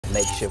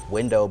makeshift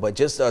window, but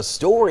just a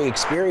scary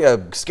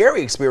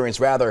experience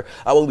rather,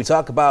 when we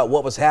talk about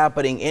what was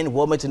happening in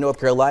Wilmington, North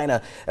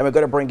Carolina. And we're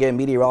going to bring in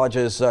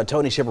meteorologist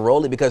Tony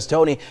Chiavaroli, because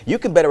Tony, you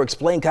can better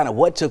explain kind of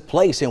what took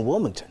place in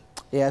Wilmington.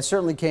 Yeah, I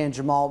certainly can,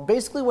 Jamal.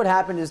 Basically what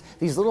happened is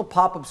these little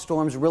pop-up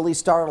storms really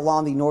started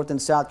along the North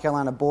and South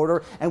Carolina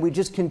border, and we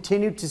just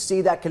continued to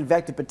see that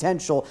convective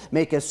potential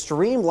make a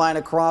streamline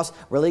across,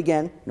 really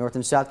again, North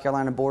and South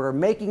Carolina border,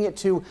 making it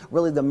to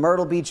really the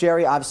Myrtle Beach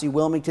area, obviously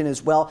Wilmington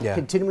as well,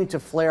 continuing to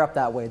flare up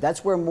that way.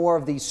 That's where more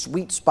of these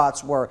sweet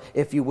spots were,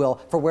 if you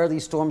will, for where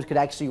these storms could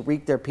actually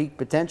reach their peak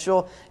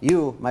potential.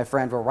 You, my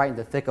friend, were right in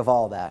the thick of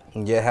all that.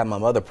 Yeah, I had my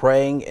mother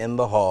praying in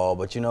the hall,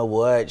 but you know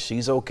what?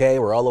 She's okay.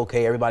 We're all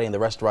okay. Everybody in the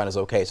restaurant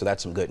is okay, so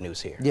that's some good news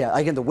here. Yeah,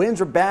 again, the winds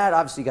were bad.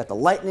 Obviously, you got the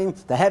lightning,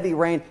 the heavy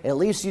rain. At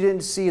least you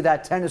didn't see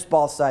that tennis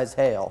ball sized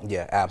hail.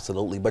 Yeah,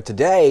 absolutely. But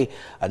today,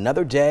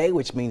 another day,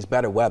 which means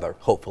better weather,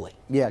 hopefully.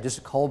 Yeah, just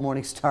a cold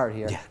morning start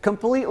here. Yeah.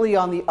 Completely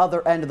on the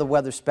other end of the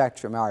weather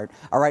spectrum. All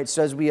right,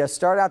 so as we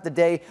start out the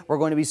day, we're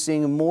going to be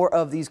seeing more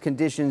of these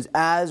conditions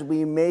as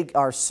we make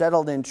our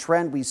settled in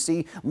trend. We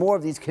see more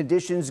of these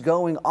conditions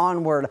going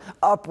onward,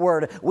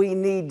 upward. We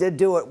need to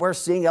do it. We're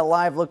seeing a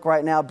live look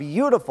right now.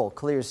 Beautiful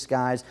clear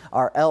skies.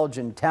 Our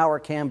Elgin Tower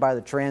cam by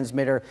the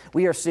transmitter.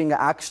 We are seeing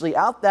actually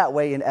out that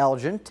way in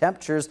Elgin,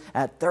 temperatures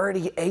at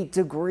 38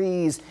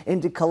 degrees.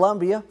 Into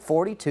Columbia,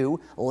 42.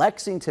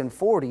 Lexington,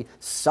 40.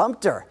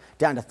 Sumter,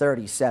 down to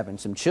 37.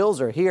 Some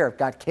chills are here.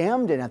 Got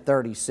Camden at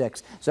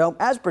 36. So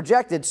as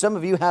projected, some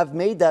of you have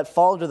made that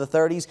fall to the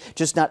 30s,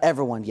 just not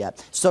everyone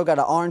yet. Still got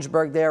a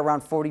Orangeburg there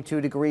around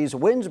 42 degrees.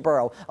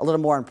 Winnsboro, a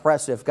little more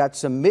impressive. Got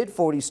some mid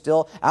 40s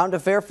still out into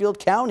Fairfield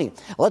County.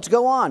 Let's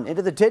go on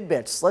into the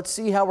tidbits. Let's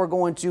see how we're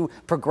going to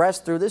progress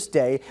through this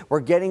day.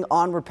 We're getting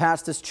onward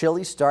past this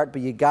chilly start,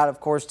 but you got to, of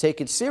course, take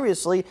it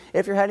seriously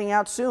if you're heading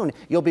out soon.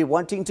 You'll be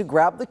wanting to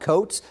grab the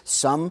coats.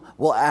 Some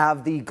will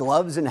have the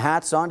gloves and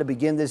hats on to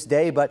begin this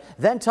day, but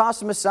then toss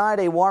them aside.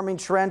 A warming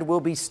trend will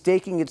be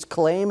staking its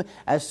claim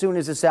as soon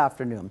as this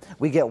afternoon.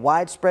 We get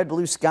widespread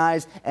blue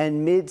skies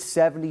and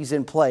mid-70s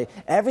in play.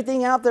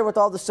 Everything out there with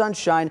all the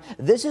sunshine,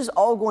 this is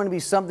all going to be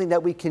something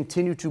that we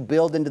continue to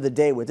build into the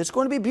day with. It's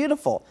going to be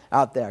beautiful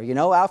out there. You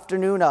know,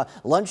 afternoon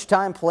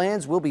lunchtime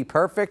plans will be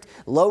perfect.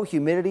 Low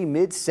humidity,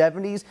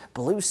 mid-70s,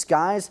 blue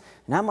skies.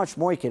 Not much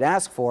more you could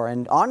ask for.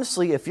 And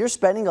honestly, if you're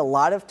spending a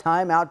lot of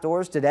time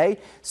outdoors today,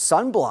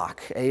 sunblock,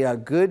 a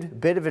good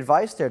bit of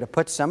advice there to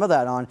put some of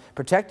that on.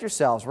 Protect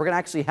yourselves. We're going to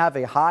actually have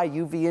a high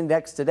UV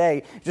index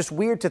today. Just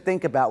weird to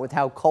think about with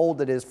how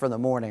cold it is for the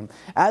morning.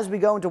 As we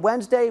go into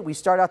Wednesday, we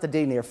start out the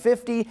day near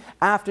 50,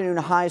 afternoon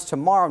highs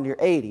tomorrow near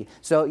 80.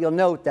 So you'll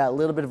note that a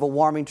little bit of a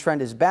warming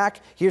trend is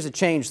back. Here's a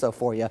change though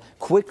for you.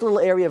 Quick little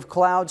area of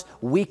clouds,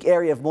 weak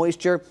area of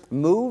moisture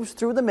moves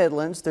through the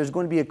Midlands. There's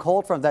going to be a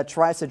cold front that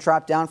tries to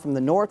drop down from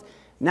the north.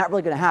 Not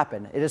really going to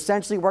happen. It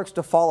essentially works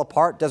to fall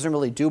apart, doesn't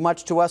really do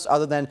much to us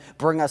other than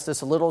bring us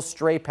this little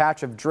stray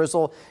patch of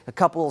drizzle, a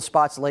couple of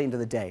spots late into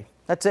the day.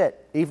 That's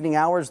it. Evening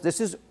hours, this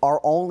is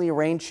our only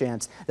rain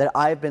chance that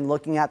I've been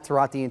looking at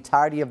throughout the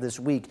entirety of this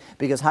week,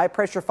 because high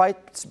pressure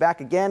fights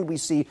back again. We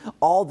see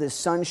all this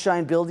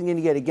sunshine building in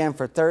yet again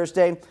for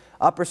Thursday.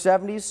 Upper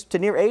 70s to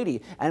near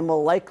 80, and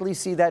we'll likely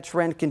see that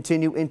trend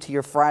continue into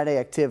your Friday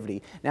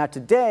activity. Now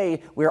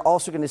today, we're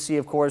also going to see,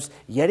 of course,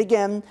 yet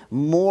again,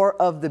 more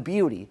of the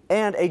beauty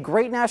and a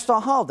great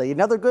national holiday,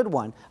 another good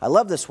one. I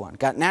love this one.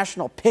 Got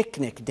National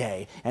Picnic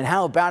Day, and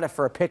how about it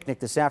for a picnic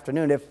this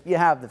afternoon if you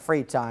have the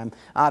free time?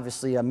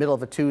 Obviously, middle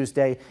of a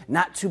Tuesday,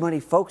 not too many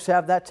folks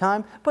have that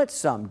time, but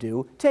some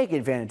do. Take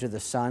advantage of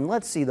the sun.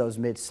 Let's see those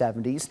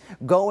mid-70s.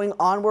 Going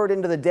onward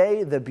into the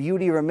day, the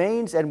beauty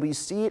remains, and we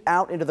see it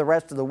out into the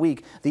rest of the week.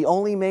 The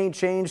only main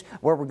change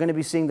where we're going to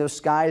be seeing those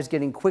skies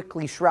getting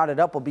quickly shrouded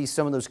up will be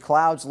some of those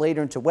clouds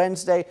later into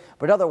Wednesday,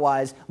 but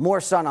otherwise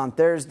more sun on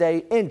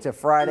Thursday into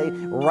Friday,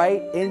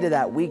 right into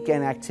that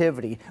weekend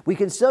activity. We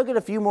can still get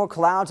a few more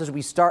clouds as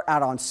we start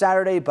out on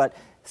Saturday, but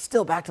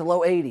still back to low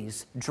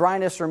 80s.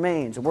 Dryness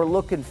remains. We're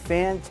looking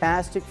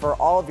fantastic for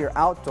all of your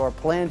outdoor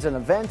plans and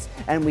events,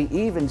 and we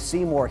even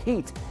see more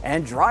heat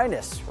and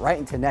dryness right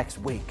into next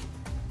week.